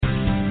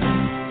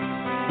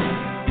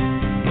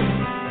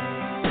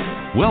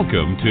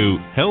Welcome to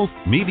Health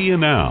Media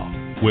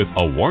Now with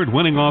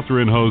award-winning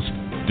author and host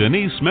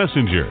Denise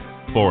Messenger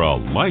for a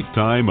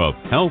lifetime of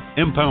health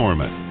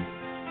empowerment.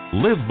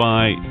 Live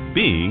by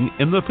being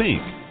in the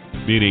pink,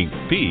 meaning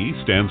P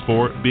stands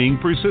for being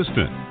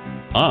persistent,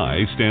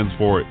 I stands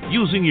for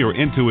using your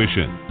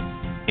intuition,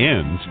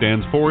 N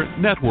stands for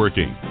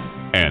networking,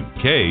 and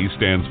K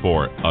stands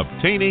for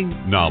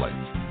obtaining knowledge.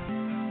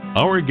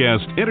 Our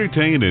guests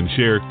entertain and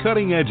share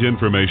cutting-edge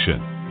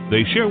information.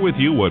 They share with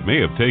you what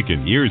may have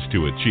taken years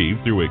to achieve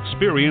through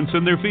experience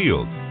in their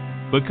field.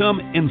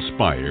 Become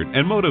inspired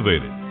and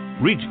motivated.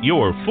 Reach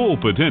your full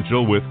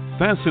potential with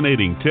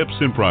fascinating tips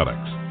and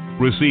products.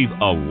 Receive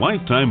a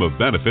lifetime of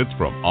benefits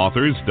from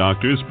authors,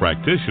 doctors,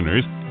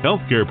 practitioners,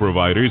 healthcare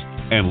providers,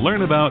 and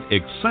learn about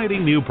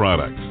exciting new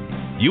products.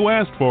 You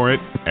asked for it,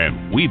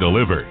 and we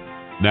deliver.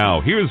 Now,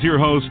 here's your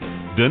host,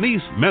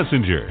 Denise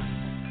Messenger.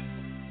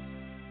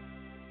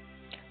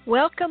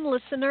 Welcome,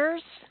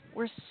 listeners.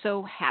 We're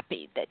so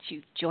happy that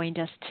you've joined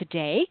us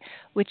today,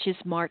 which is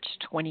March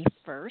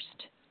 21st,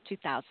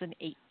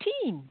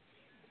 2018.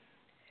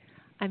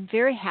 I'm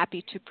very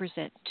happy to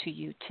present to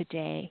you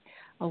today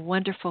a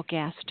wonderful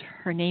guest.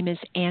 Her name is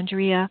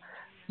Andrea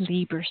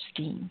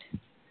Lieberstein,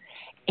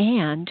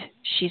 and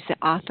she's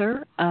the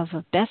author of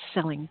a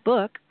best-selling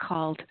book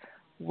called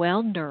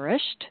Well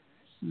Nourished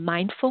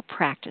Mindful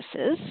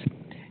Practices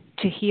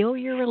to Heal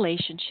Your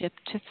Relationship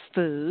to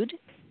Food,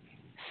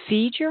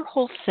 Feed Your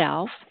Whole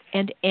Self,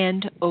 and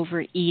End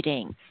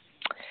Overeating.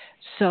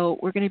 So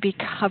we're going to be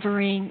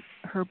covering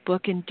her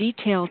book in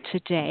detail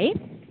today.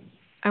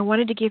 I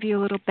wanted to give you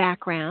a little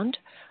background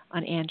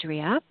on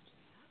Andrea.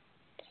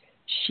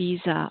 She's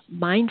a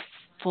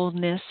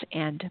mindfulness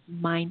and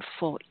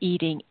mindful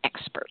eating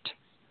expert.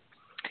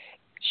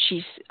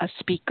 She's a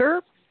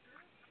speaker,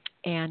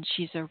 and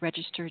she's a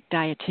registered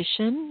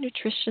dietitian,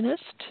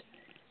 nutritionist.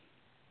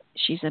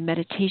 She's a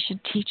meditation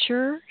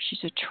teacher.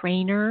 She's a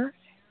trainer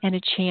and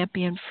a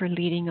champion for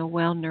leading a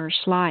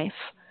well-nourished life.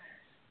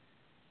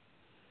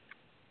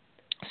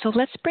 So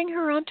let's bring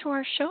her onto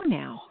our show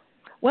now.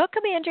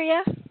 Welcome,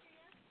 Andrea.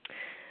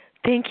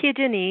 Thank you,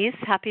 Denise.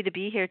 Happy to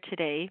be here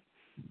today.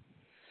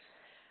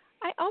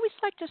 I always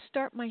like to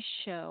start my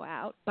show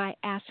out by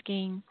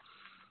asking,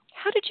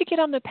 how did you get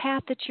on the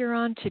path that you're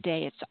on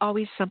today? It's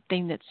always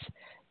something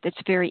that's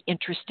very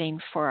interesting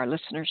for our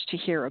listeners to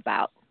hear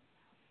about.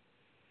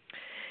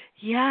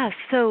 Yeah,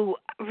 so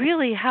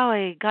really how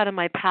I got on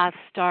my path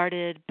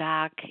started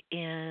back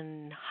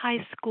in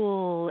high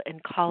school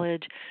and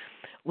college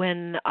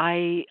when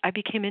I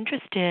became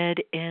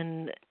interested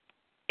in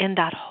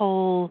that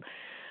whole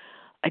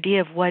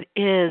idea of what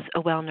is a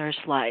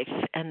well-nourished life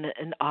and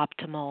an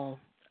optimal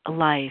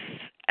life,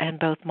 and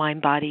both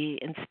mind, body,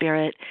 and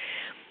spirit.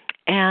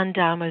 And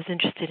I was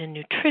interested in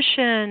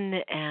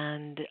nutrition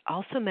and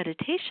also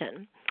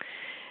meditation.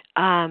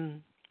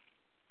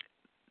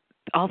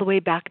 All the way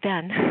back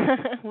then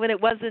when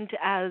it wasn't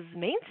as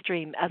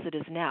mainstream as it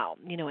is now,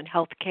 in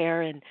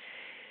healthcare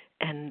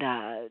and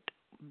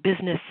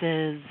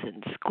businesses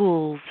and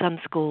schools, some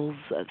schools,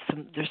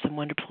 there's some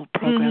wonderful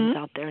programs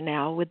out there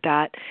now with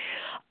that.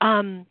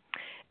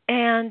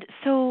 And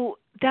so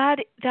that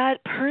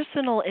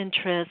personal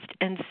interest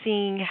and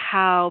seeing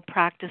how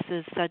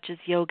practices such as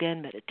yoga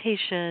and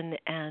meditation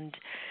and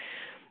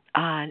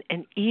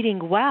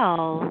eating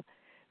well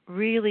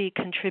really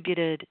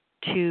contributed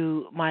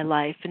to my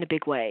life in a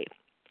big way,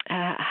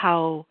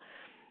 how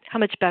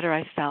much better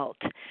I felt.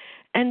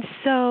 And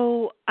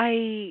so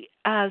I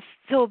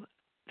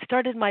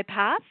started my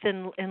path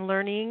in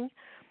learning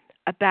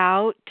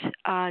about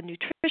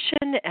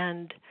nutrition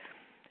and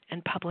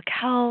public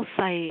health.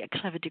 I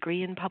actually have a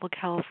degree in public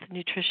health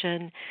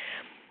nutrition,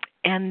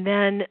 and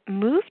then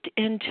moved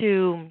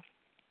into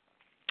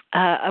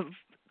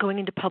going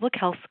into public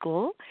health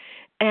school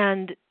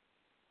and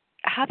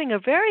having a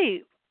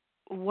very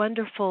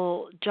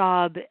wonderful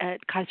job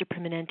at Kaiser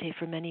Permanente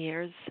for many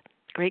years,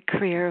 great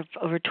career of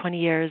over 20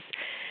 years,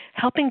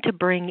 helping to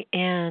bring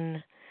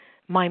in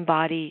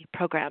mind-body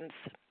programs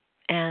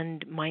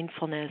and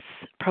mindfulness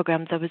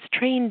programs. I was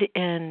trained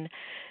in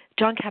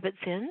Jon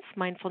Kabat-Zinn's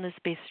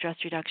mindfulness-based stress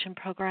reduction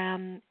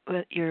program.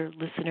 Your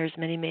listeners,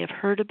 many may have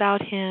heard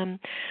about him.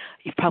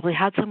 You've probably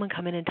had someone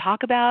come in and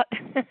talk about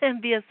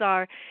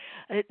MBSR.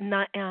 In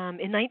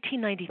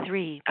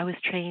 1993, I was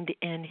trained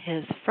in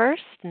his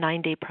first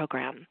 9-day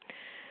program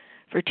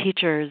for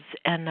teachers,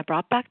 and I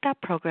brought back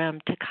that program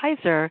to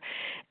Kaiser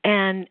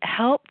and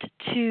helped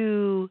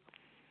to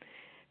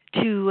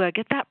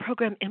get that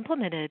program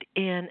implemented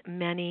in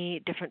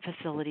many different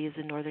facilities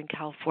in Northern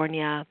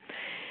California.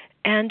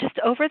 And just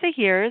over the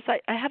years, I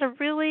had a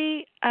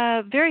really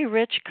very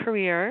rich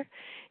career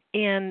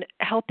in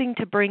helping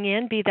to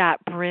be that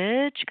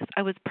bridge, because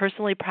I was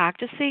personally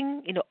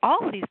practicing,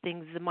 all of these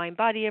things, the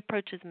mind-body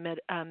approaches,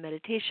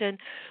 meditation,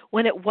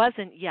 when it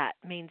wasn't yet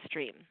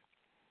mainstream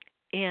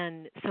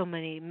in so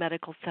many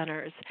medical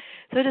centers.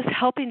 So just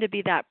helping to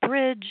be that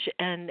bridge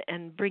and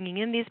bringing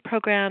in these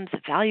programs,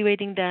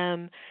 evaluating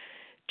them,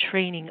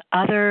 training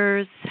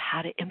others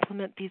how to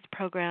implement these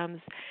programs.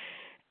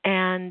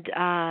 And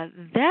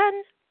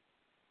then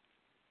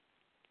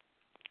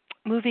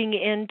moving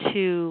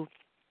into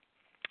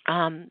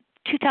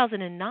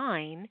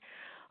 2009,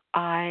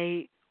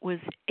 I was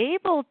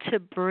able to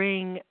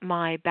bring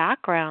my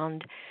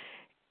background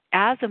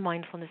as a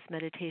mindfulness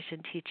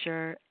meditation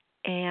teacher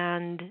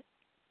and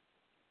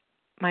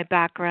my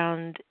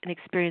background and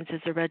experience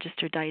as a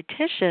registered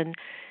dietitian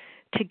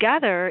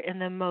together in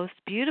the most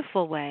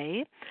beautiful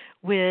way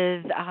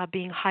with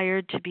being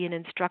hired to be an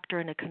instructor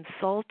and a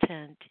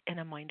consultant in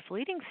a mindful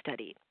eating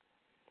study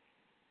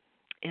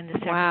in the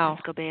San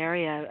Francisco Bay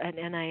Area, an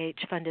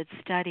NIH-funded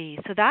study.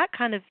 So that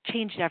kind of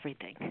changed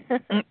everything.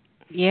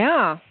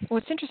 Yeah. Well,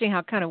 it's interesting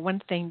how kind of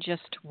one thing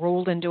just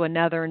rolled into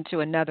another,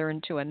 into another,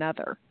 into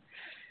another.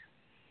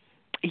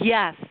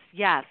 Yes,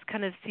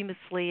 kind of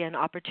seamlessly, and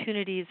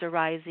opportunities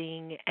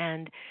arising,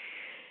 and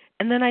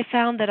then I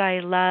found that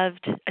I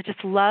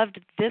just loved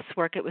this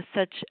work. It was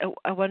such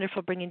a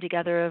wonderful bringing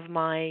together of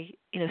my,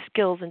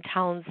 skills and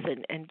talents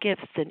and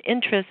gifts and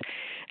interests,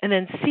 and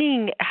then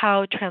seeing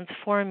how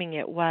transforming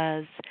it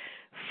was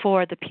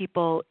for the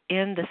people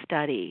in the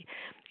study,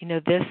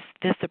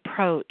 this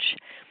approach.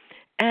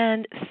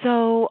 And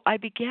so I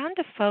began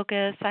to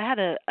focus. I had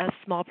a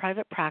small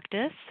private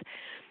practice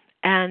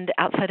and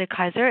outside of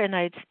Kaiser, and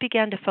I just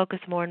began to focus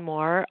more and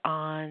more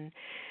on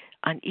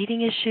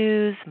eating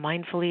issues,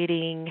 mindful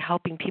eating,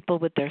 helping people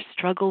with their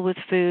struggle with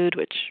food,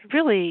 which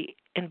really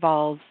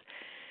involves,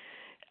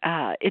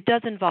 it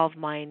does involve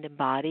mind and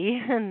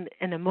body and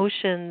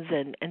emotions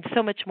and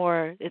so much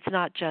more. It's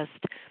not just,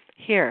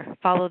 here,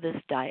 follow this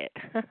diet.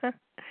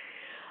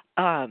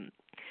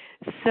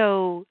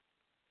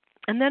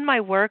 And then my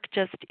work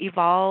just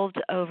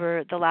evolved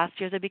over the last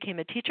years. I became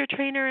a teacher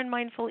trainer in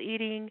mindful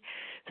eating,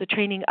 so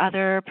training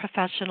other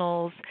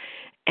professionals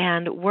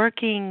and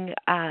working,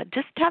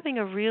 just having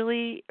a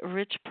really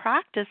rich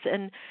practice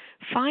and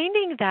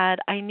finding that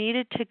I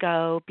needed to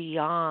go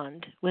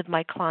beyond with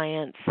my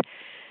clients,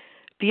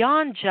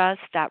 beyond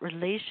just that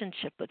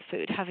relationship with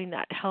food, having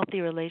that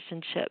healthy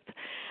relationship.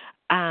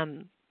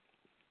 And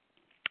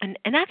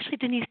actually,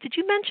 Denise, did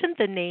you mention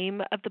the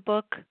name of the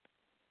book?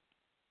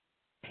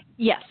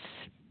 Yes.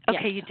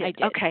 Okay, yes, you did. I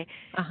did. Okay,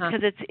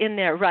 because it's in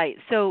there, right?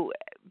 So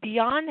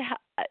beyond,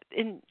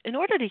 in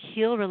order to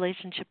heal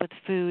relationship with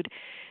food,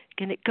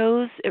 again,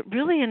 it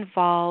really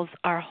involves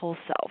our whole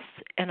selves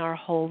and our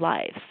whole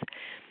lives.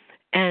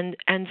 And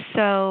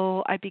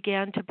so I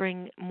began to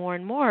bring more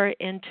and more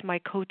into my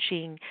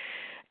coaching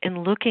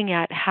and looking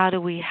at how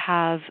do we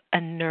have a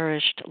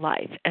nourished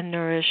life and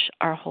nourish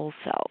our whole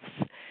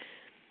selves.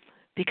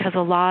 Because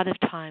a lot of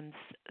times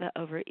the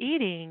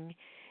overeating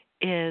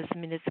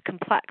it's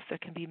complex. There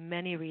can be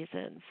many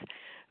reasons.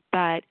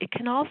 But it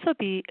can also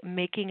be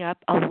making up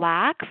a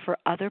lack for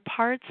other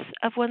parts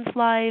of one's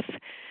life,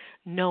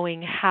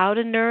 knowing how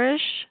to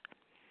nourish,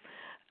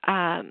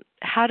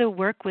 how to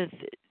work with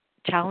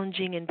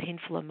challenging and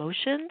painful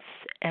emotions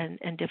and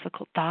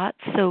difficult thoughts.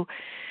 So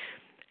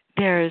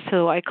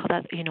I call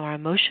that, our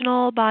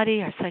emotional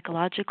body, our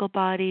psychological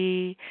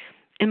body.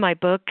 In my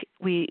book,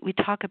 we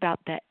talk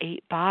about the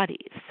 8 bodies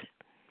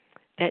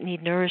that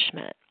need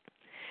nourishment.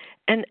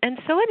 And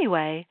so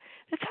anyway,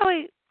 that's how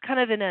I kind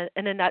of in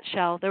a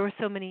nutshell. There were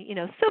so many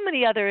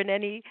other in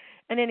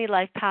any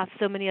life path,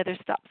 so many other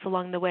stops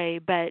along the way,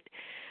 but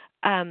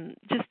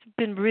just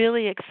been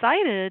really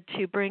excited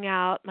to bring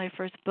out my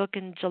first book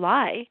in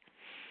July,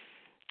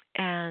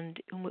 and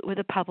with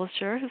a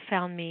publisher who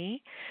found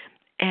me,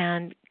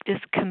 and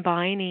just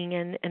combining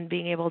and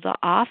being able to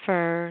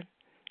offer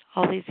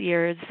all these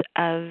years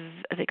of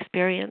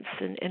experience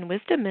and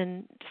wisdom,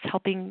 and just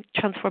helping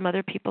transform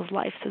other people's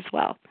lives as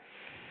well.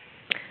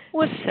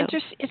 Well,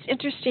 it's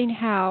interesting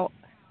how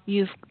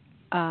you've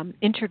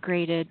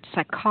integrated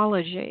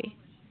psychology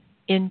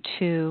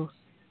into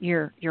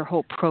your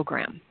whole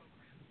program.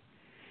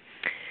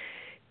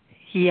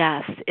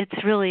 Yes, it's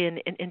really an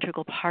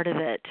integral part of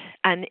it.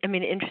 And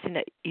interesting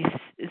that you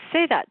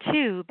say that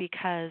too,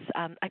 because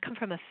I come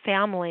from a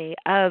family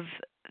of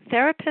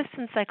therapists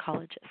and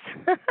psychologists.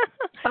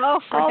 All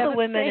the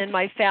women in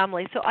my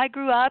family. So I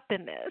grew up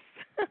in this,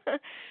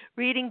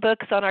 reading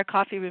books on our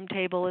coffee room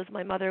table as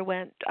my mother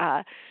went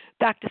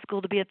back to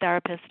school to be a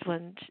therapist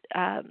when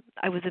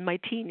I was in my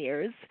teen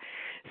years.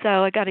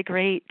 So I got a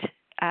great,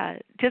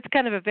 just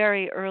kind of a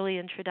very early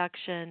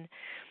introduction.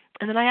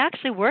 And then I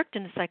actually worked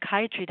in the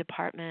psychiatry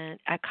department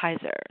at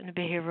Kaiser in a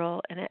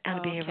behavioral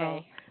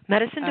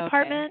medicine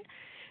department.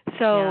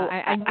 So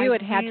I knew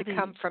it had to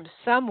come from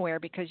somewhere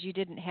because you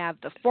didn't have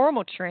the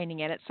formal training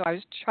in it. So I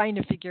was trying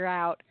to figure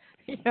out,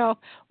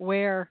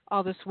 where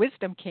all this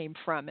wisdom came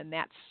from, and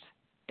that's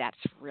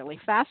really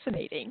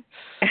fascinating.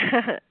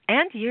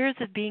 And years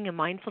of being a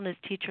mindfulness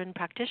teacher and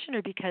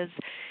practitioner, because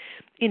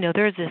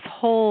there's this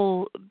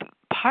whole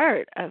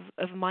part of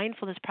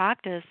mindfulness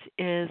practice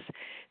it's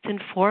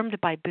informed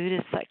by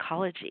Buddhist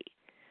psychology.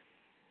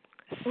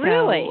 So,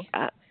 really?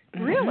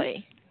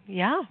 Really?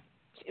 Yeah.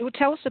 Well,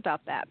 tell us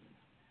about that.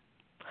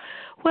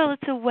 Well,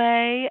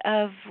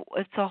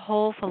 it's a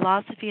whole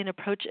philosophy and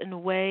approach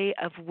and way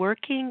of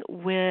working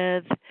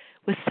with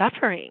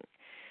suffering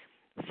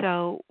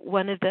So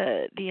one of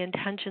the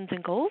intentions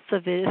and goals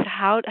of it is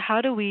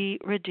how do we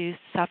reduce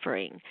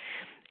suffering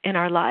in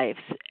our lives,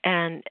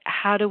 and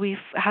how do we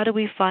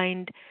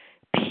find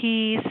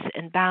peace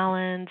and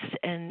balance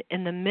and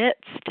in the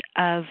midst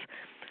of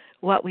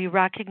what we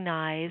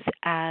recognize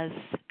as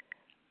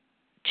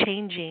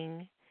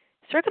changing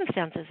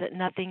circumstances, that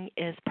nothing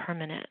is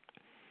permanent.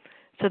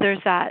 So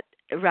there's that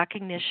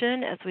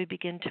recognition as we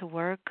begin to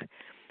work,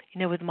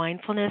 with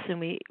mindfulness,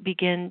 and we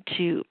begin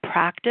to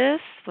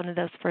practice. One of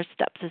those first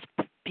steps is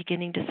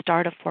beginning to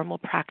start a formal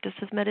practice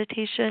of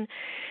meditation,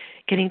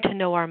 getting to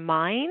know our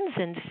minds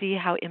and see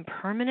how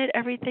impermanent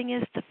everything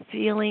is, the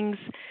feelings,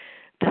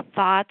 the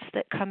thoughts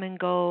that come and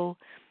go,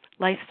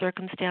 life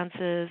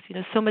circumstances.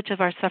 So much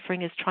of our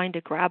suffering is trying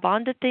to grab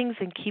onto things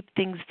and keep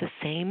things the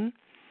same,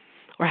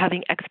 or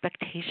having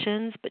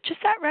expectations, but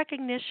just that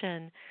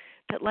recognition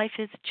that life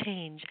is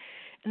change.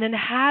 And then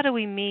how do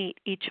we meet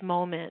each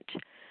moment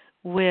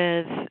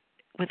with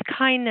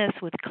kindness,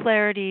 with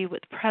clarity,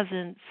 with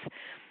presence,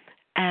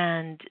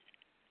 and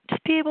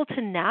just be able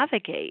to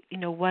navigate,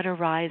 what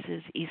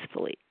arises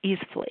easily.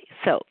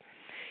 So,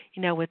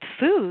 with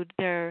food,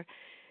 there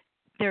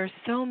are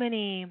so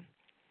many,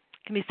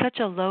 can be such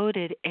a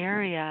loaded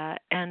area,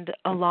 and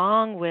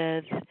along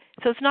with,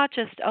 so it's not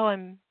just,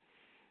 I'm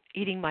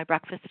eating my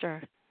breakfast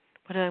or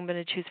what I'm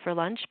going to choose for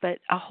lunch, but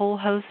a whole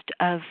host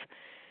of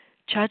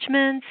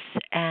judgments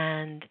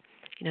and,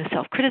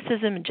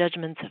 self-criticism and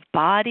judgments of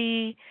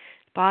body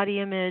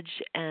image,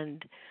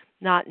 and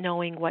not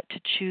knowing what to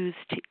choose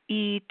to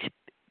eat,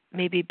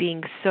 maybe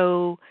being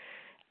so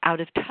out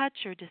of touch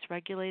or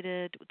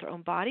dysregulated with their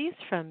own bodies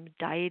from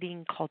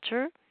dieting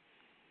culture,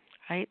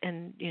 right?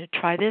 And,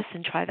 try this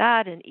and try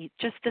that and eat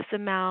just this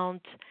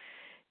amount,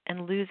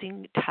 and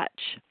losing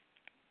touch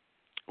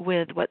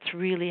with what's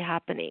really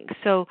happening.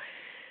 So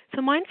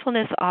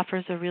mindfulness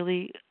offers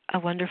a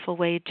wonderful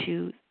way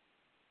to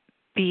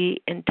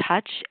be in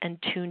touch and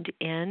tuned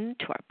in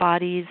to our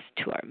bodies,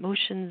 to our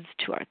emotions,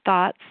 to our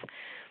thoughts,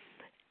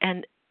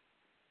 and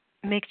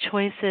make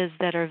choices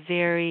that are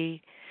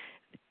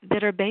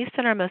based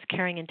on our most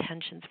caring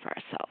intentions for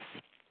ourselves.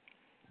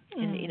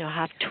 And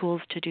have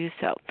tools to do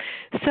so.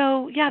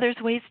 So there's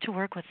ways to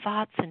work with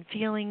thoughts and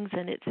feelings,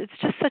 and it's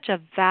just such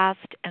a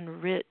vast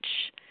and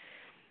rich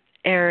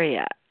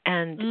area.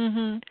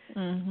 And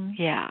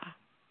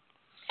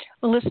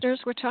Well, listeners,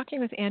 we're talking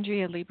with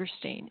Andrea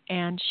Lieberstein,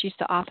 and she's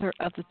the author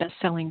of the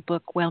best-selling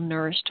book, Well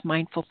Nourished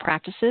Mindful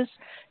Practices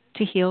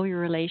to Heal Your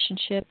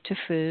Relationship to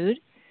Food,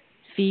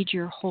 Feed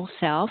Your Whole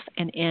Self,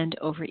 and End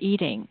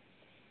Overeating.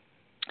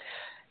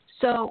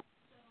 So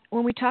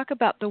when we talk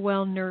about the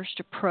well-nourished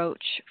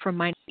approach for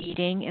mindful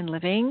eating and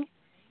living,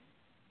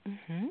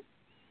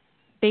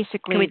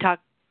 basically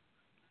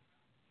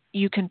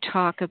you can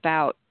talk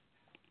about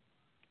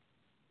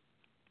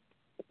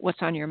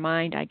what's on your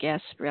mind, I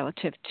guess,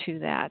 relative to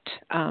that.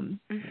 I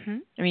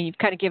mean, you've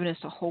kind of given us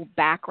a whole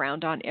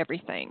background on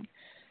everything.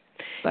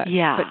 But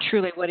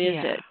truly, what is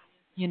it?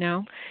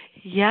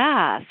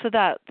 Yeah, so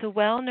the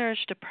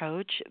well-nourished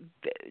approach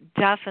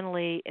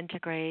definitely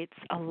integrates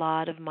a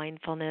lot of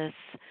mindfulness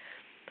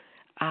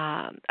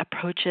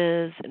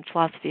approaches and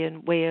philosophy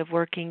and way of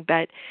working,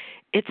 but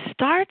it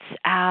starts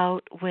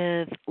out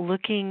with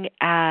looking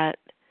at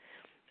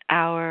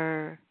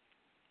our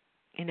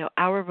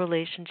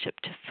relationship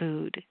to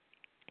food.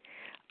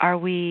 Are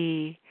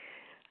we,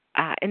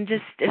 and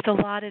there's a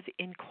lot of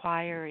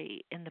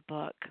inquiry in the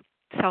book,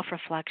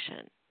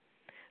 self-reflection.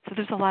 So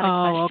there's a lot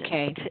of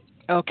questions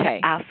to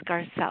ask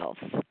ourselves.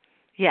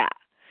 Yeah,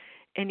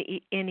 in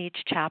each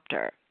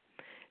chapter,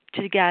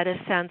 to get a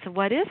sense of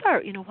what is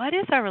our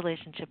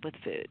relationship with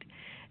food,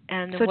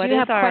 and so do you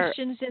have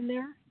questions in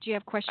there? Do you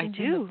have questions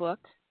in the book?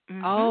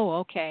 Oh,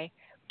 okay.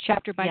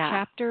 Chapter by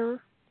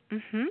chapter.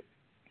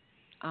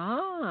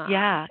 Ah.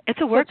 Yeah, it's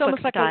a workbook it's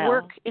almost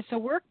style. It's a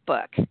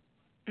workbook.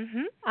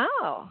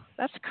 Oh,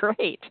 that's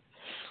great.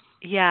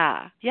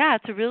 Yeah,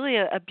 it's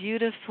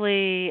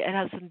it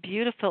has some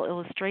beautiful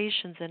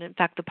illustrations, and in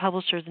fact, the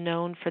publisher is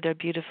known for their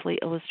beautifully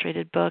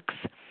illustrated books.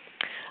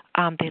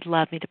 They'd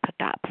love me to put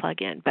that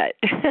plug in, but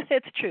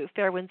it's true.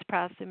 Fairwinds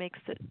Press, it makes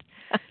it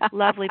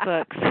lovely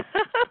books.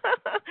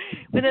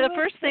 But then the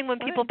first thing when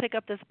people pick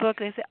up this book,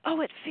 they say,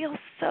 "Oh, it feels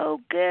so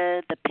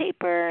good, the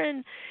paper, and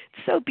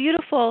it's so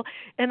beautiful."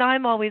 And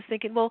I'm always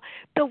thinking, well,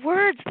 the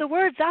words,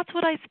 that's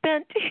what I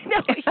spent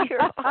a year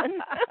on.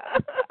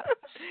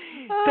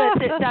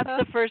 But that's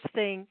the first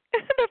thing,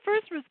 the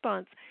first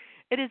response.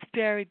 It is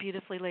very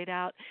beautifully laid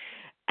out.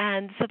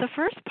 And so the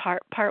first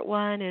part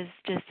one, is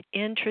just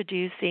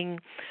introducing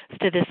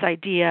to this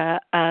idea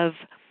of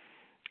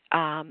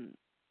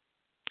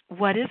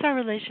what is our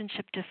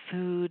relationship to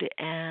food,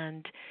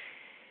 and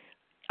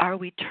are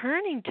we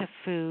turning to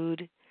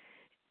food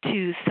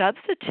to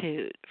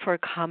substitute for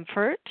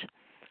comfort,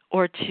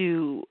 or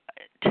to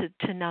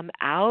numb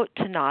out,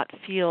 to not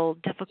feel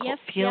difficult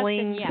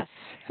feelings? Yes,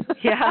 and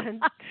yes.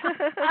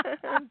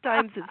 Yeah.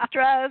 Times of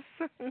stress.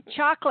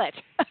 Chocolate.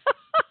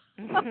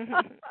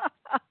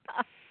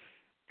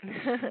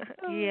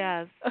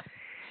 Yes.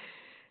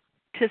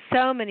 to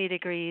so many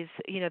degrees,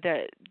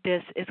 that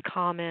this is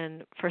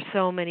common for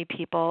so many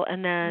people,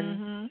 and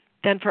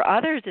then for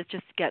others it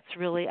just gets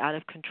really out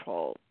of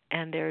control,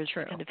 and there's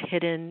kind of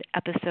hidden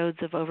episodes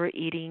of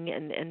overeating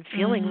and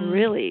feeling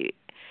really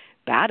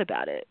bad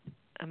about it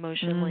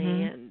emotionally,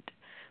 and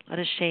a lot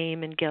of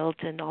shame and guilt,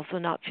 and also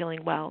not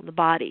feeling well in the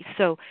body.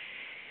 So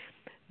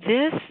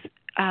this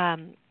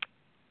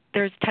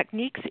there's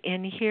techniques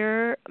in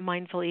here,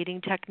 mindful eating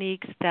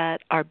techniques,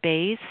 that are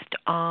based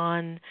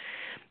on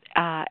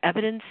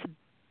evidence,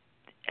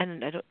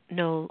 and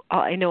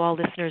I know all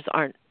listeners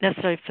aren't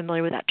necessarily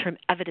familiar with that term,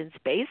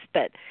 evidence-based,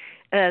 but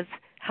as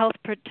health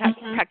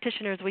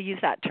practitioners, we use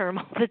that term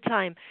all the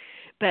time.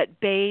 But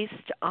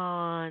based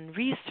on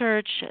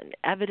research and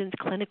evidence,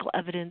 clinical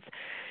evidence,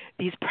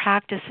 these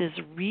practices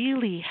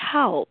really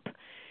help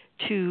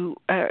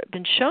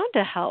been shown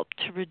to help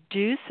to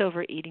reduce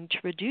overeating, to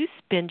reduce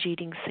binge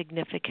eating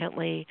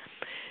significantly,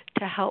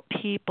 to help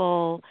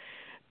people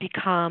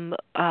become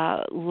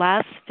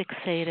less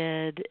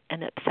fixated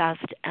and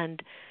obsessed,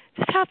 and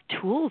just have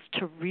tools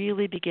to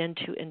really begin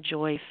to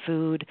enjoy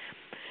food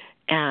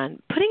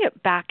and putting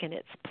it back in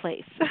its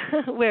place,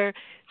 where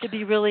to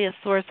be really a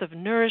source of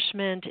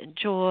nourishment and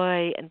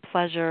joy and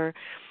pleasure,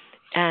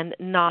 and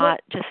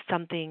not just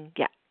something.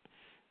 Yeah.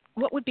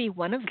 What would be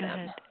one of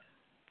them?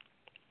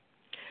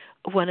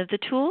 One of the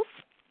tools?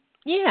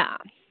 Yeah.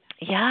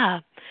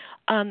 Yeah.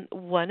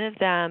 One of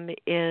them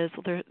is,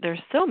 there's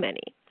so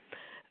many,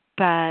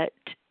 but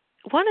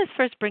one is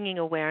first bringing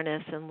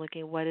awareness and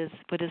looking what is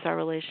our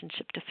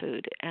relationship to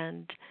food,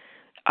 and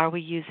are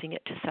we using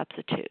it to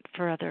substitute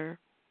for other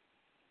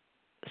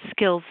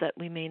skills that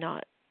we may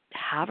not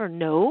have or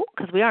know,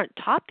 because we aren't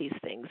taught these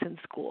things in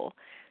school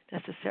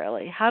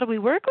necessarily. How do we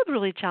work with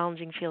really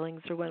challenging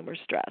feelings or when we're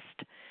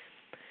stressed?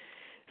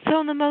 So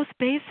on the most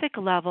basic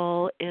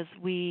level is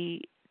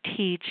we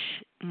teach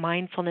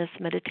mindfulness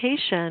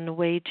meditation, a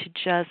way to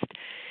just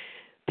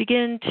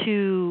begin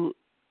to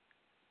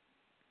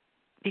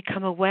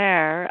become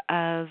aware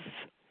of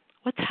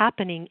what's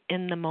happening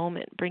in the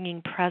moment,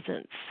 bringing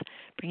presence,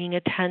 bringing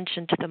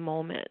attention to the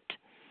moment,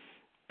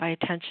 by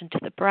attention to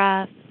the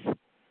breath,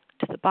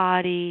 to the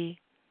body.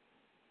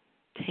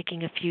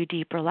 Taking a few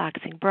deep,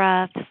 relaxing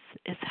breaths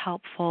is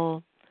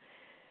helpful.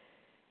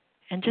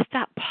 And just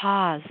that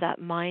pause, that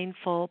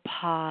mindful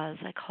pause,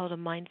 I call it a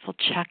mindful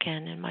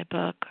check-in in my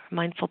book,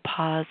 mindful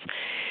pause.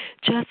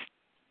 Just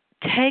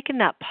taking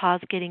that pause,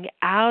 getting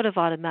out of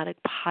automatic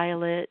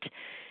pilot,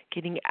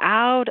 getting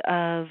out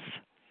of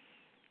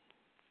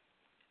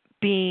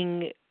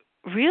being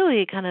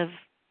really kind of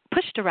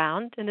pushed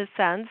around, in a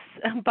sense,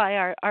 by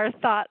our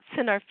thoughts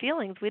and our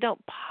feelings. We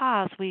don't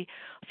pause. We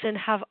often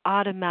have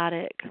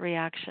automatic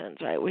reactions,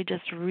 right? We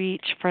just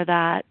reach for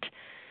that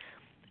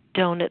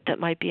donut that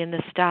might be in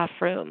the staff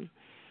room,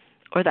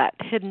 or that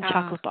hidden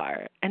chocolate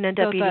bar, and end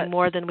up eating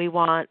more than we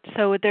want.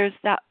 So there's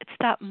that. It's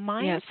that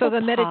mindful so the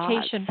pause.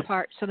 meditation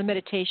part. So the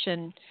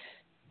meditation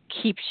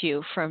keeps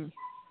you from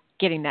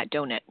getting that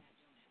donut.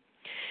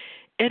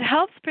 It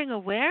helps bring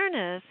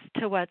awareness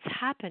to what's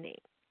happening.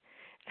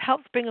 It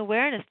helps bring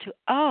awareness to,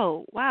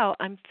 oh, wow,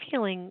 I'm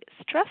feeling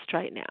stressed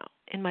right now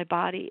in my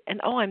body,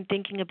 and oh, I'm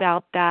thinking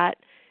about that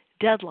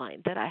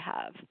deadline that I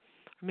have,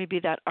 or maybe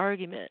that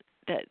argument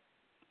that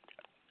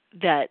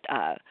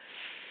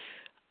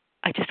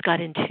I just got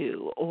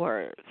into,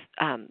 or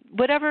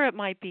whatever it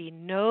might be,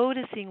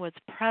 noticing what's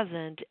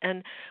present.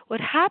 And what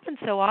happens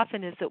so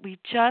often is that we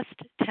just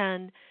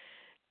tend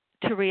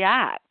to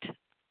react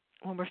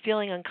when we're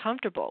feeling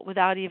uncomfortable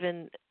without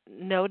even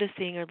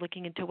noticing or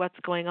looking into what's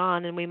going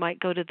on. And we might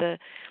go to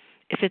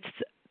if it's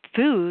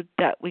food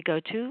that we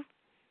go to,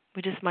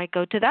 we just might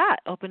go to that,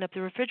 open up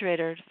the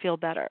refrigerator to feel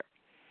better.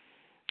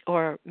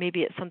 Or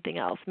maybe it's something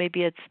else.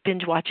 Maybe it's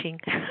binge watching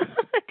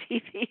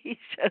TV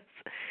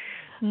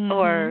shows,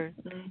 or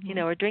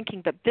or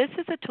drinking. But this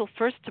is a tool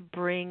first to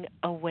bring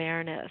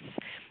awareness.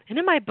 And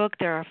in my book,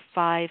 there are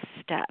 5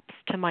 steps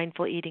to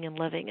mindful eating and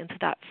living. And so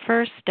that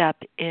first step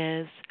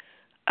is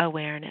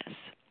awareness.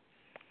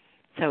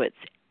 So it's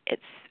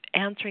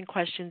answering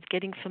questions,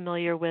 getting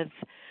familiar with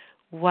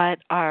what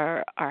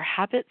are our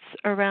habits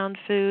around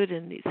food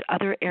and these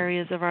other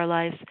areas of our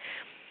lives.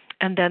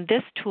 And then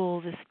this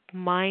tool, this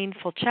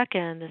mindful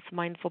check-in, this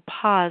mindful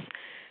pause,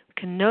 we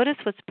can notice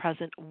what's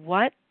present.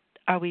 What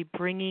are we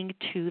bringing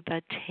to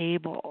the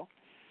table?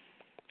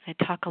 I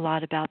talk a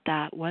lot about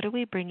that. What are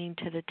we bringing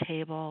to the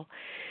table?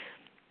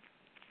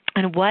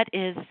 And what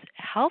is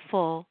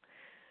helpful?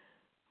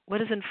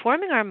 What is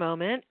informing our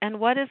moment? And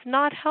what is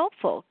not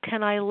helpful?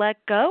 Can I let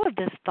go of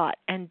this thought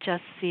and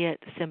just see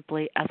it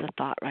simply as a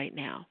thought right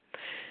now?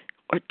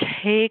 Or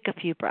take a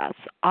few breaths,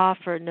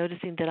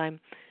 noticing that I'm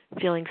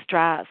feeling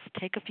stressed,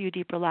 take a few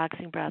deep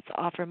relaxing breaths,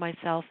 offer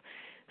myself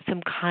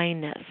some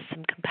kindness,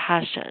 some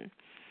compassion.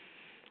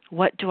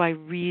 What do I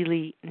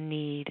really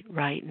need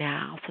right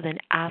now? So then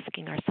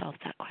asking ourselves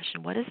that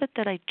question, what is it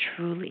that I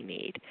truly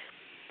need?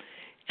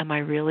 Am I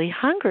really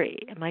hungry?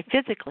 Am I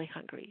physically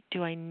hungry?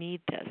 Do I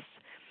need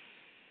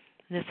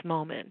this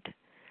moment?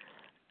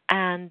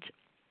 And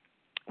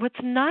what's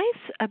nice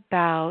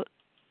about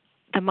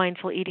the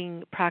mindful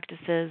eating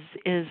practices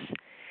is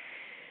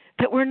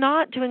that we're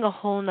not doing a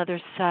whole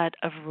other set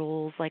of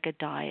rules like a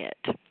diet,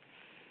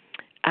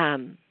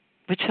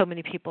 which so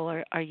many people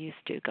are used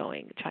to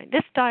trying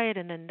this diet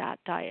and then that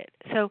diet.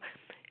 So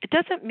it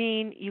doesn't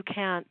mean you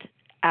can't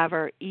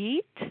ever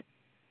eat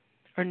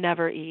or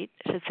never eat,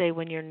 I should say,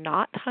 when you're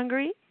not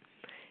hungry.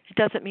 It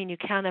doesn't mean you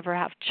can't ever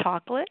have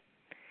chocolate,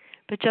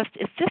 but just,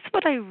 is this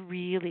what I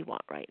really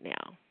want right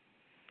now?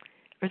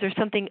 Or is there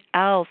something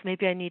else?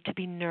 Maybe I need to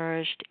be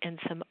nourished in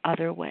some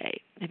other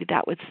way. Maybe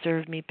that would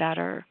serve me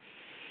better.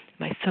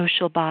 My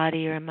social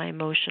body or my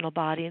emotional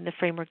body, and the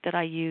framework that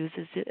I use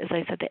is, as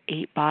I said, the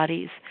 8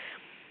 bodies.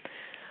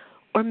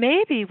 Or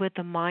maybe with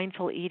the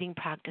mindful eating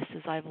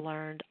practices I've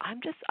learned, I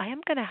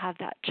am going to have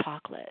that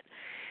chocolate.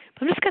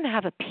 But I'm just going to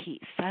have a piece.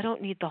 I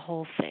don't need the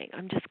whole thing.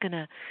 I'm just going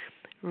to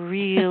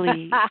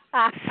really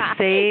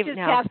save just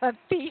now. Just have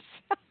a piece.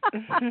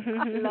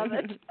 I love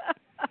it.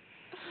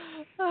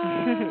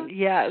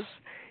 Yes.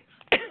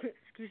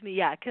 Excuse me.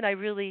 Yeah. Can I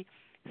really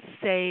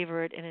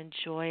savor it and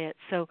enjoy it?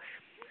 So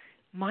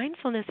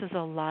mindfulness is a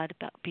lot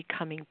about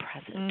becoming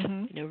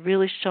present,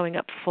 really showing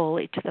up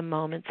fully to the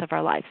moments of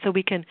our life. So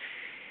we can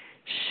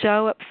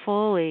show up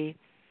fully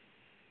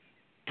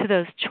to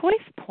those choice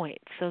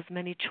points, those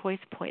many choice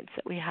points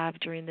that we have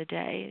during the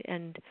day.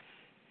 And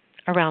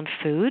around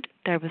food,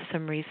 there was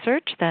some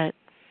research that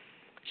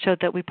showed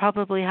that we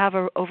probably have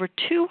over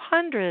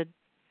 200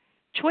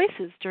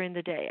 choices during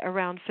the day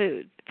around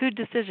food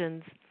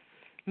decisions,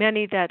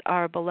 many that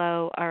are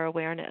below our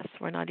awareness.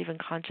 We're not even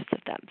conscious of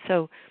them.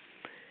 So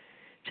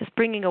just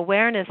bringing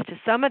awareness to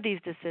some of these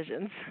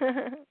decisions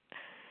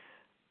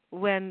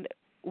when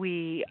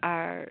we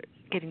are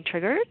getting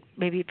triggered,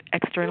 maybe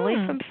externally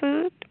from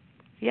food,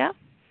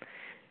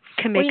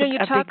 can make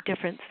a big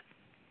difference.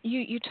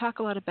 You talk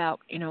a lot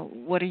about,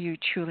 what are you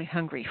truly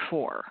hungry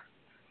for?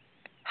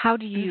 How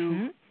do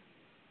you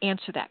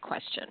answer that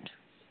question?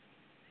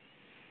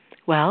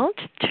 Well,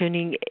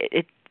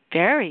 it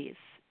varies.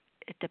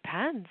 It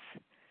depends.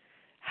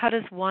 How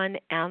does one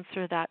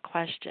answer that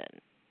question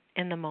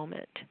in the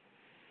moment?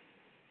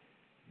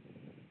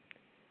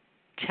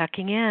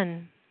 Checking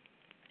in.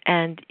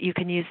 And you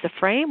can use the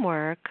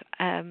framework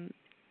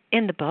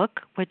in the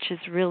book, which is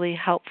really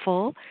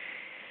helpful.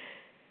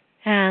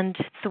 And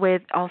it's the way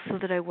also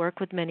that I work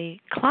with many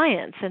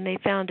clients, and they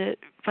find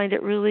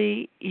it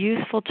really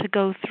useful to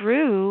go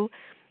through,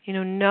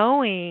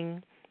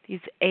 knowing these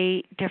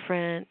 8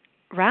 different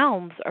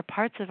realms or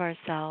parts of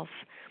ourselves.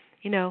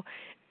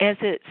 As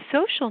it's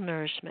social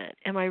nourishment,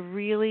 am I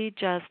really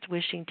just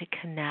wishing to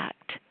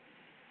connect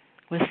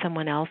with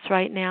someone else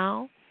right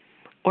now?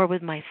 Or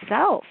with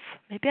myself?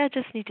 Maybe I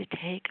just need to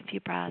take a few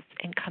breaths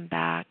and come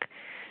back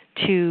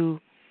to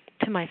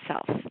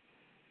myself.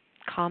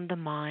 Calm the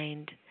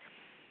mind.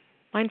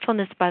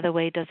 Mindfulness, by the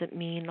way, doesn't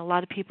mean, a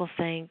lot of people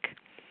think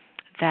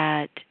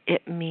that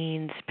it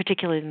means,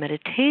 particularly the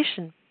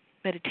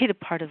meditative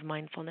part of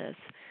mindfulness,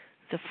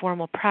 the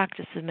formal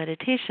practice of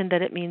meditation,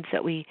 that it means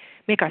that we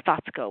make our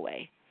thoughts go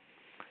away.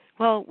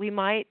 Well, we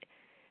might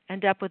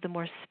end up with a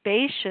more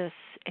spacious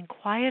and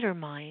quieter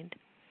mind.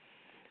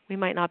 We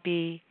might not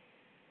be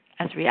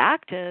as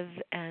reactive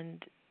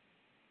and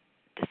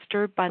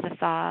disturbed by the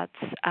thoughts,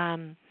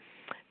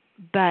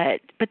 but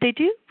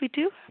we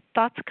do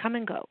thoughts come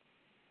and go.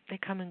 They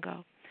come and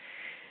go.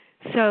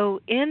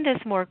 So in this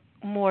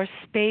more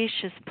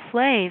spacious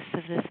place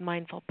of this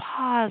mindful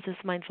pause, this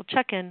mindful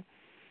check-in,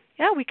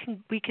 we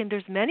can.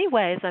 There's many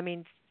ways. I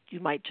mean,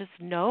 you might just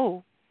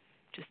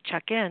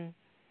check in,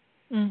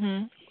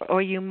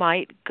 or you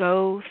might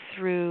go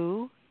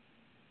through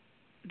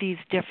these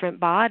different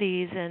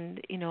bodies and,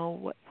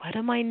 what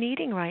am I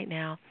needing right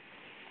now?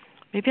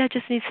 Maybe I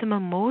just need some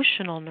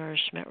emotional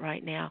nourishment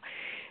right now.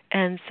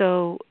 And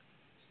so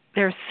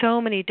there are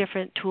so many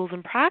different tools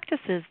and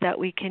practices that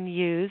we can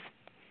use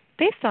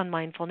based on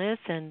mindfulness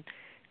and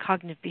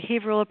cognitive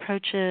behavioral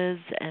approaches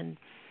and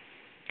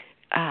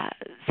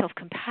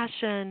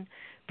self-compassion,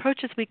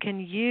 approaches we can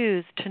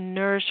use to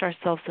nourish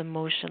ourselves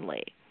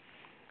emotionally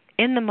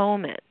in the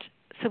moment,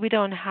 so we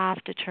don't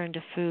have to turn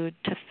to food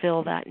to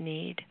fill that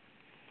need.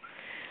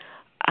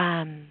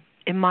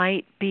 It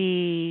might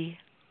be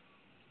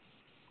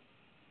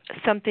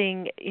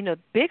something,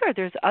 bigger.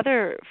 There's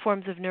other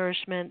forms of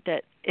nourishment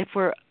that if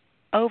we're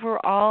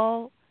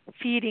overall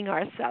feeding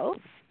ourselves,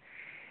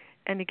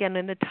 and again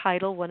in the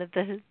title, one of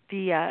in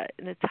the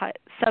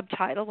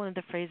subtitle, one of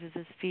the phrases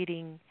is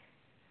feeding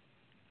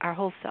our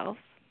whole self.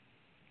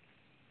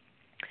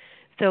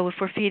 So if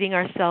we're feeding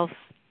ourselves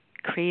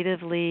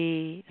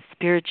creatively,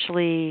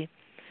 spiritually,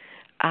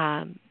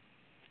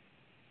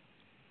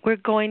 we're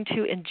going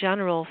to, in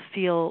general,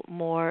 feel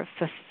more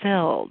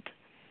fulfilled.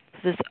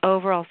 This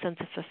overall sense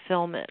of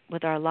fulfillment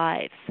with our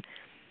lives.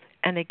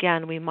 And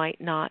again, we might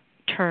not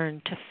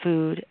turn to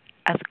food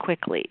as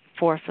quickly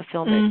for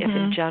fulfillment if,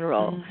 in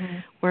general,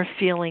 we're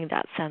feeling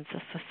that sense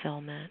of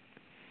fulfillment.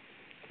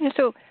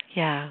 So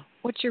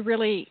what you're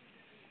really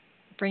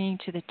bringing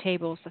to the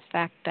table is the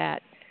fact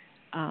that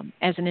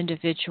as an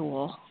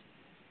individual,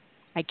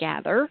 I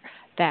gather,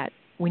 that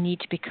we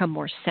need to become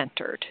more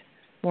centered.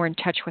 more in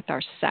touch with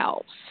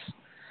ourselves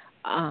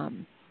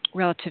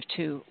relative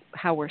to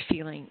how we're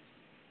feeling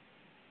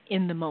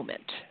in the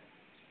moment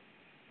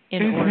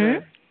in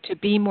order to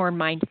be more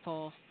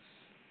mindful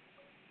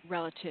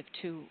relative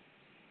to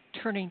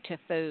turning to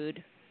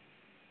food.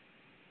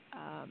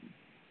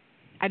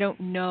 I don't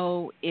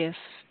know if,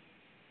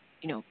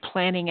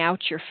 planning out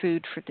your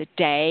food for the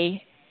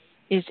day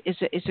is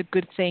a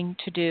good thing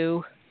to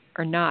do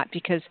or not,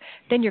 because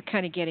then you're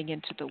kind of getting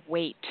into the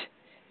weight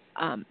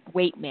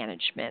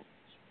management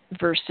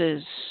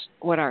versus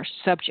what our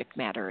subject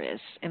matter is.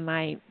 Am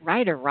I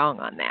right or wrong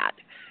on that?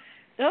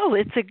 Oh,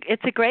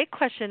 it's a great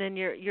question, and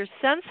you're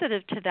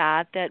sensitive to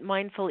that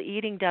mindful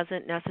eating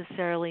doesn't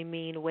necessarily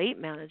mean weight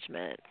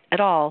management at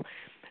all,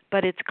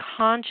 but it's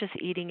conscious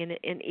eating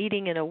and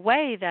eating in a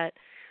way that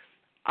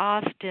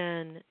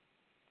often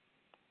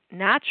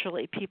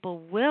naturally people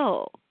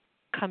will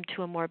come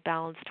to a more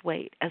balanced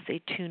weight as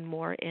they tune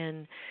more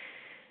in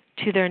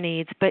to their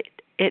needs,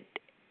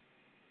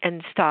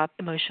 and stop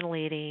emotional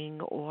eating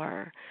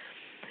or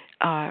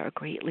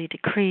greatly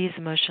decrease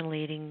emotional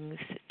eating,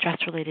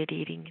 stress-related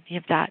eating, any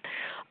of that.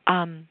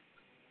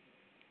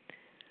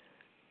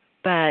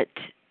 But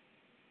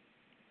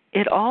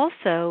it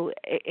also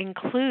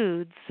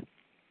includes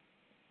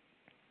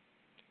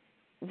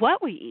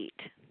what we eat.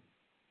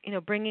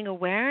 Bringing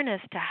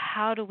awareness to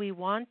how do we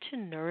want to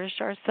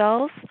nourish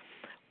ourselves,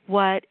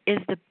 what is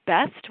the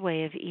best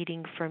way of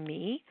eating for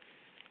me,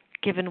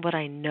 given what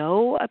I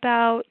know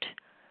about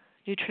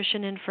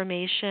nutrition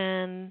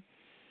information,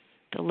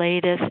 the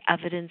latest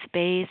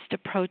evidence-based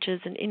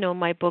approaches. And, in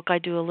my book I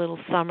do a little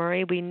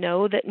summary. We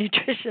know that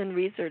nutrition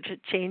research, it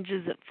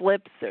changes, it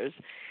flips.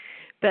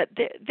 But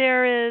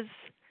there is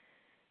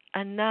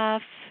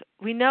enough,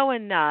 we know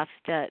enough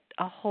that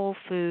a whole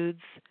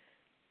foods,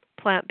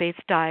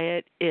 plant-based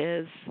diet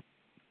is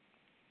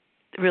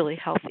really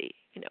healthy.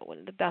 One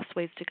of the best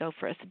ways to go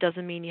for us. It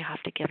doesn't mean you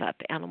have to give up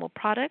animal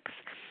products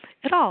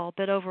at all,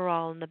 but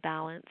overall in the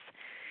balance.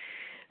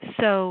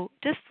 So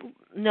just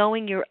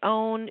knowing your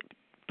own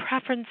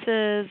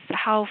preferences,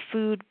 how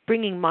food,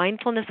 bringing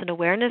mindfulness and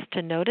awareness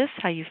to notice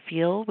how you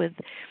feel with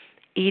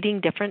eating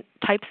different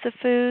types of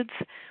foods,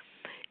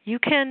 you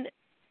can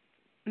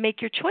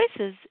make your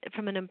choices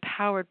from an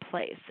empowered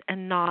place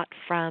and not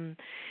from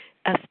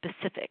a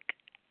specific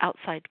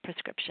outside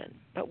prescription,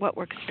 but what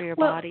works for your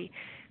body.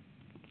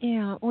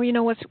 Yeah.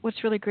 Well,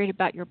 what's really great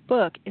about your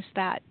book is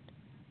that,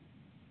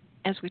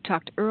 as we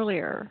talked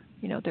earlier,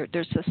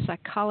 there's the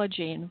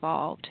psychology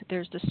involved,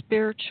 there's the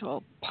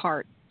spiritual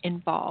part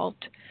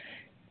involved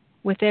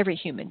with every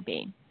human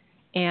being.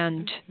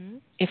 And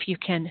if you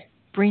can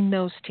bring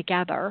those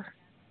together,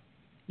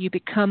 you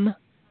become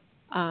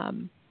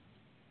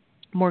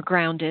more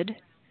grounded,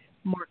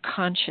 more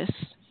conscious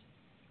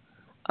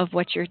of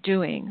what you're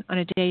doing on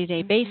a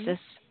day-to-day basis.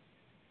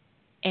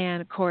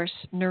 And, of course,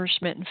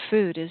 nourishment and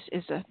food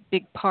is a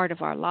big part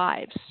of our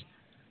lives.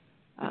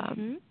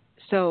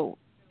 So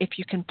if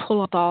you can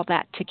pull up all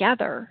that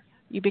together,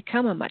 you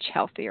become a much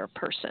healthier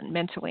person,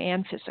 mentally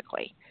and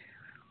physically.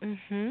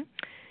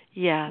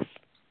 Yes.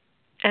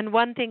 And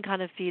one thing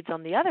kind of feeds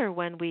on the other.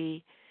 When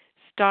we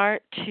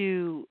start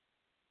to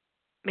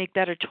make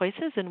better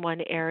choices in one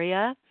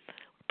area,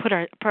 put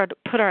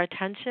our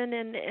attention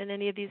in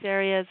any of these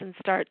areas and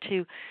start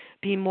to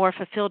be more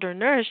fulfilled or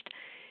nourished,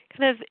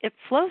 kind of it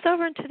flows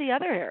over into the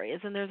other areas,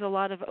 and there's a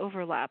lot of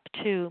overlap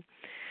too.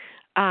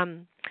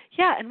 And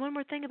one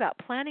more thing about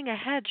planning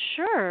ahead.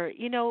 Sure,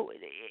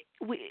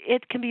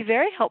 it can be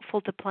very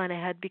helpful to plan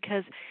ahead,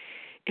 because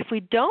if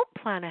we don't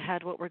plan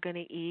ahead what we're going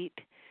to eat,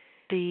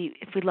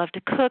 if we love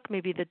to cook,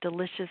 maybe the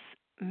delicious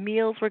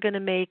meals we're going to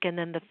make, and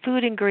then the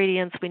food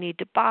ingredients we need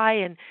to buy,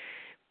 and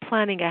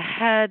planning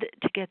ahead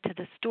to get to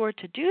the store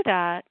to do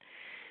that,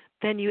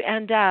 then you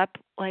end up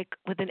like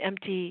with an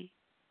empty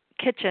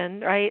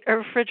kitchen, right, or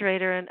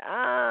refrigerator, and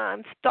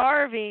I'm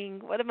starving.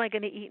 What am I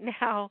going to eat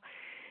now?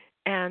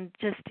 And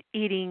just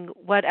eating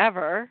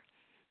whatever,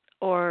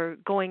 or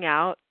going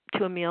out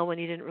to a meal when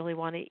you didn't really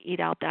want to eat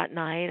out that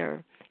night,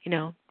 or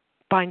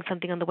buying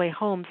something on the way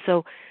home.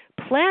 So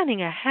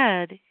planning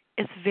ahead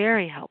is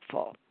very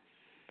helpful,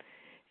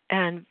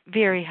 and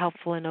very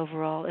helpful in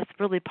overall. It's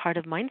really part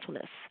of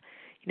mindfulness.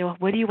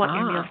 What do you want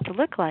your meals to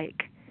look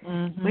like?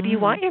 What do you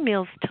want your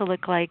meals to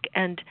look like?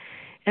 And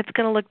it's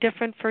going to look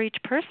different for each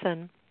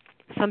person.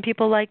 Some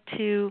people like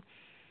to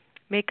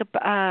make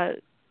a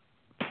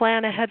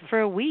plan ahead for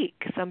a week.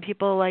 Some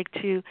people like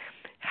to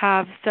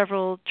have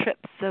several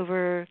trips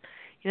over,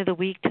 the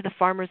week to the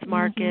farmer's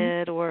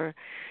market, or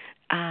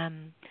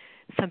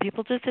some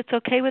people it's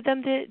okay with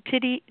them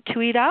to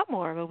eat out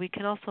more, but we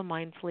can also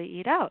mindfully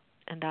eat out,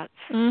 and that's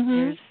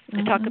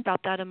I talk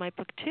about that in my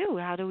book too.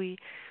 How do we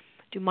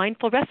do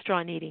mindful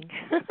restaurant eating?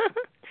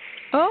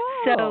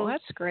 So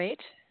that's great.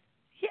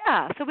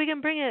 Yeah, so we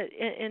can bring it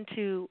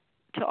into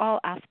all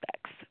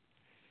aspects.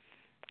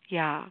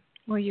 Yeah.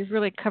 Well, you've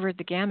really covered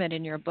the gamut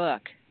in your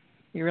book.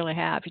 You really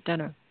have. You've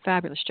done a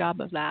fabulous job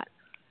of that.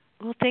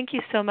 Well, thank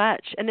you so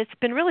much. And it's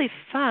been really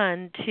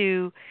fun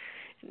to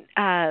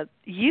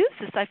use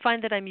this, I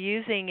find that I'm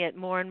using it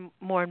more and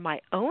more in my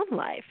own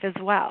life as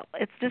well.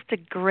 It's just a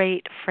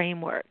great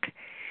framework.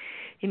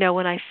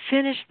 When I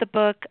finished the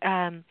book,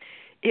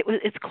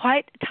 it's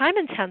quite time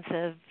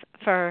intensive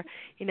for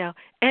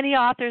any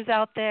authors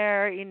out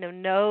there.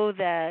 Know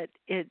that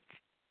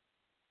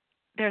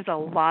there's a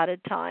lot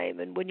of time,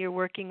 and when you're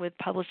working with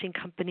publishing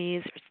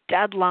companies, there's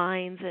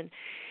deadlines, and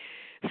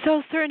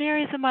so certain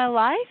areas of my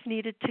life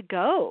needed to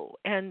go,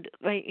 and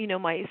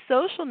my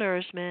social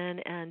nourishment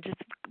and just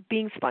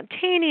being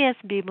spontaneous,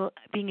 and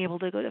being able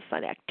to go to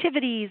fun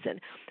activities and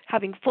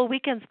having full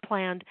weekends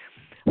planned.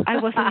 I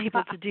wasn't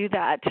able to do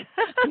that.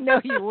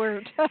 No, you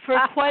weren't. For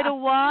quite a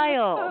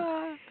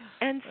while.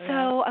 And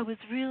so I was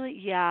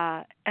really,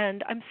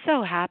 and I'm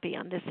so happy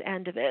on this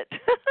end of it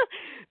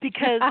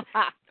because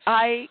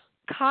I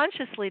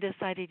consciously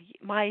decided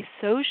my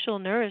social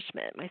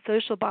nourishment, my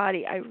social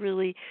body, I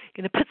really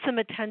going to put some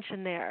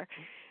attention there.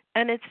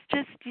 And it's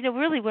just,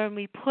 really when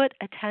we put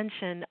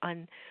attention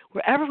on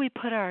wherever we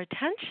put our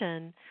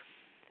attention,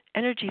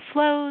 energy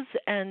flows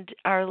and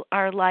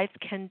our life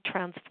can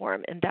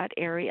transform in that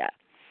area.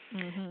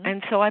 Mm-hmm.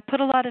 And so I put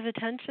a lot of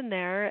attention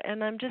there,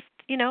 and I'm just,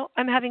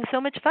 I'm having so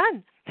much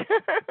fun.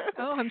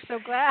 Oh, I'm so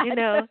glad.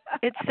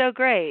 It's so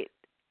great.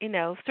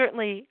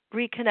 Certainly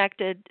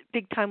reconnected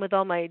big time with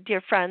all my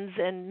dear friends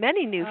and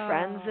many new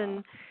friends,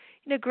 and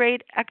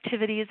great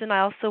activities. And I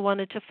also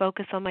wanted to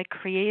focus on my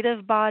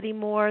creative body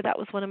more. That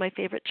was one of my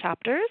favorite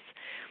chapters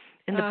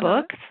in the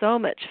book. So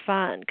much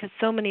fun because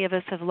so many of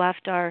us have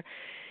left our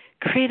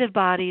creative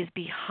bodies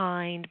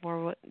behind,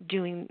 more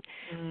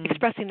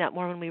expressing that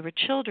more when we were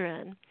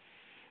children.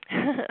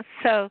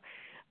 So,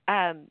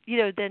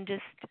 then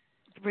just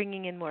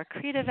bringing in more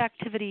creative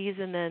activities,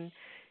 and then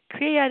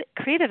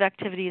creative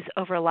activities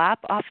overlap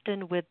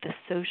often with the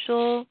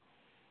social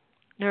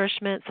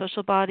nourishment,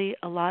 social body.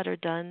 A lot are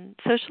done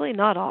socially,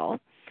 not all.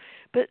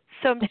 But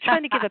so I'm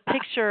trying to give a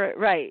picture,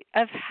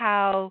 of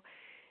how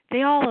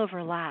they all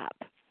overlap.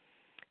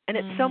 And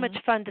it's so much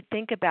fun to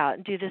think about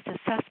and do this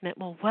assessment.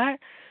 Well, what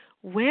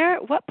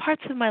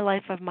parts of my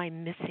life am I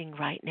missing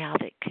right now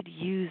that could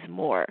use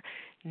more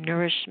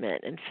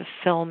nourishment and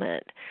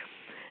fulfillment?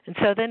 And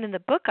so then in the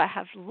book I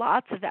have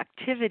lots of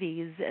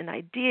activities and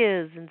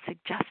ideas and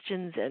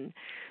suggestions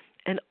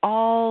and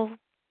all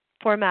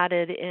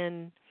formatted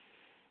in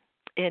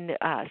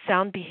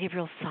sound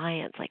behavioral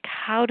science. Like,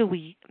 how do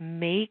we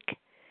make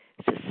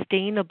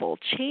sustainable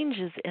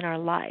changes in our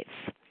lives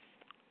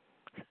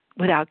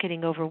without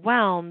getting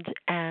overwhelmed,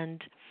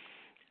 and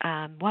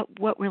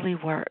what really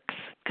works?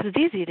 Because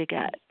it's easy to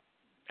get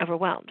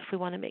overwhelmed if we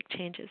want to make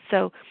changes.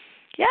 So,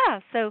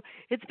 so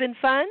it's been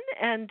fun,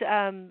 and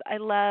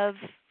I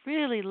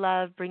really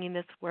love bringing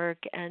this work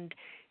and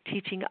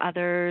teaching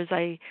others.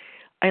 I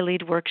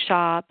lead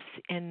workshops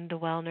in the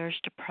Well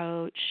Nourished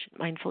approach,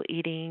 mindful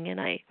eating,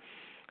 and I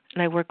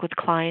work with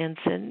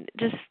clients, and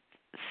just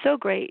so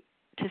great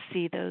to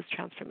see those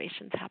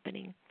transformations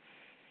happening.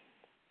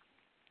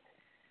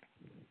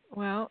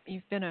 Well,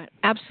 you've been an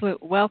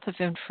absolute wealth of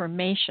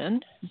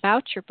information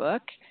about your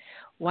book.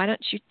 Why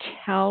don't you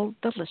tell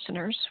the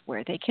listeners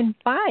where they can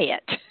buy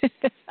it?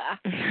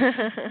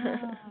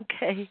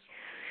 Okay.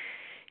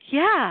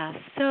 Yeah,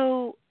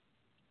 so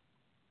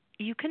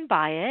you can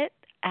buy it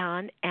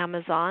on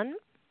Amazon.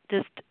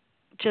 Just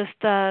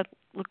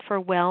look for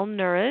Well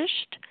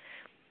Nourished,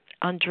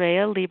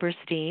 Andrea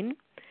Lieberstein.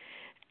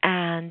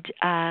 And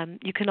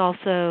you can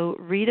also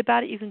read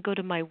about it. You can go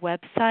to my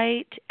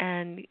website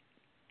and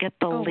get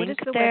the link what is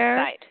the there.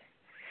 Website?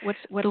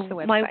 What's the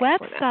website? My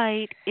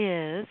website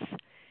is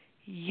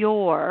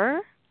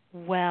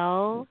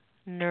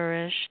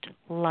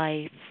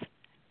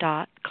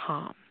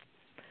yourwellnourishedlife.com.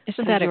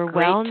 Isn't that a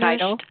great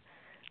title?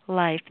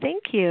 Life.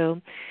 Thank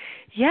you.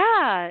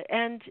 Yeah,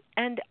 and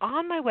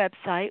on my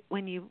website,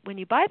 when you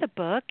buy the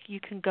book, you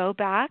can go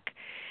back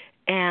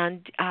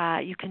and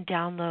you can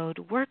download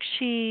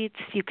worksheets.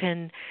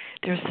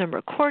 There's some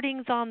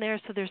recordings on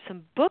there, so there's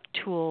some book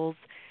tools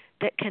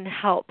that can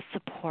help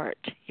support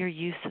your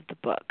use of the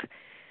book.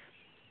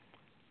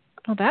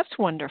 Oh, that's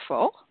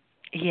wonderful.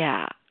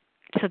 Yeah.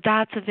 So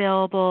that's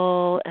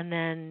available, and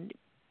then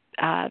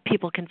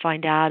people can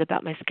find out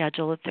about my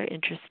schedule if they're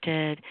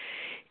interested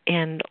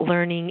in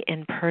learning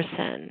in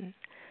person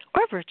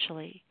or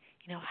virtually,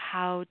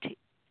 how to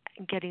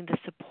getting the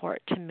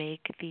support to make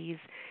these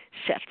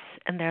shifts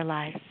in their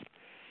lives.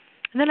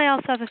 And then I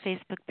also have a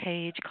Facebook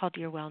page called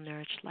Your Well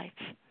Nourished Life.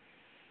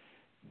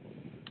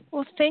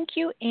 Well, thank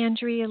you,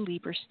 Andrea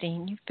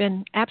Lieberstein. You've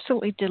been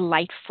absolutely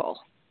delightful.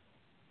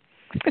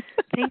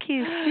 Thank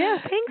you. Yeah,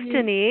 thanks,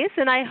 Denise.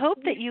 And I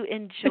hope that you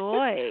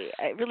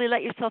really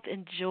let yourself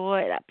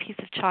enjoy that piece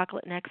of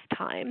chocolate next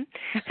time.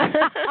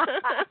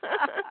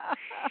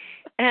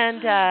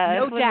 And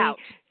no doubt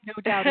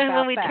about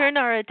when we turn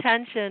our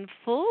attention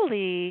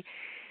fully,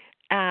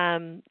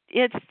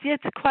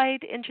 it's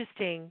quite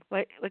interesting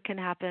what can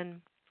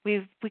happen.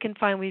 We can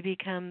find we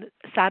become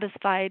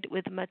satisfied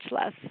with much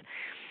less.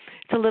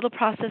 It's a little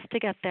process to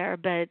get there,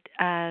 but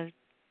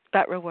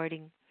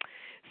rewarding.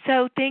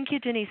 So thank you,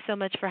 Denise, so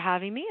much for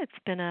having me. It's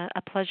been a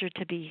pleasure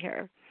to be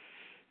here.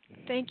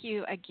 Thank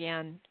you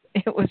again.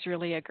 It was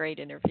really a great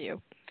interview.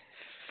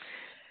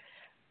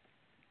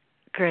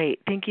 Great.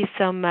 Thank you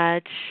so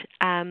much.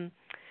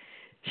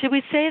 Should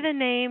we say the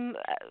name?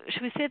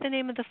 Should we say the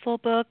name of the full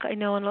book? I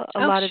know in a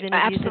lot of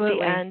interviews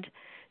absolutely. at the end,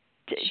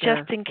 Sure.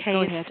 just in case.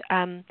 Go ahead.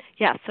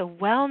 So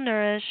Well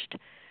Nourished,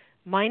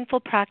 Mindful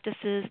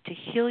Practices to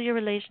Heal Your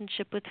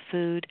Relationship with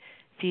Food,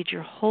 Feed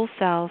Your Whole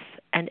Self,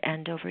 and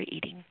End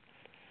Overeating.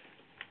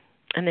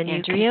 And then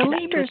Andrea you can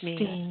connect with Lieberstein.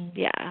 me.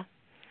 Yeah.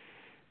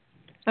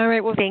 All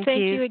right. Well, thank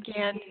you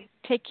again.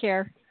 Take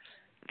care.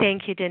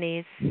 Thank you,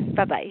 Denise.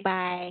 Bye-bye.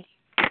 Bye.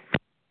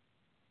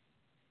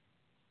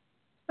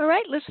 All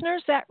right,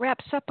 listeners, that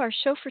wraps up our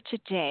show for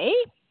today.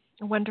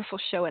 A wonderful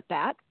show at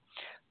that.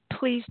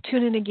 Please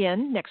tune in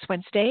again next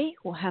Wednesday.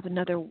 We'll have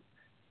another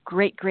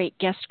great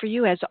guest for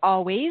you. As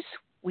always,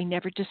 we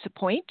never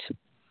disappoint.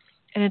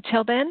 And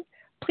until then,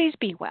 please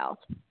be well.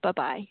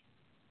 Bye-bye.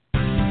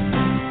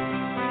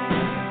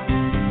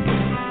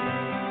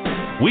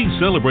 We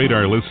celebrate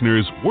our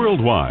listeners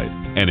worldwide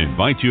and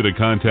invite you to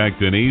contact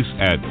Denise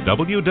at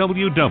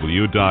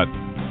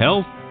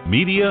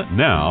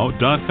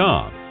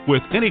www.healthmedianow.com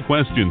with any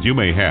questions you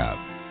may have,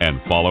 and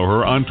follow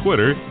her on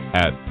Twitter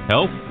at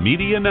Health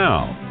Media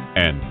Now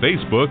and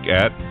Facebook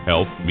at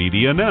Health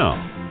Media Now.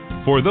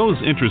 For those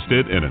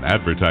interested in an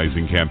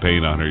advertising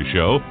campaign on her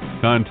show,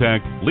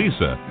 contact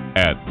Lisa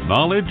at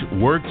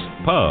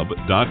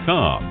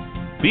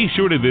knowledgeworkspub.com. Be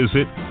sure to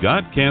visit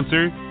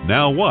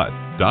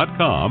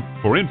GotCancerNowWhat.com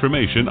for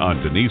information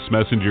on Denise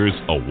Messenger's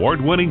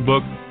award-winning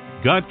book,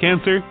 Got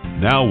Cancer?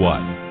 Now What?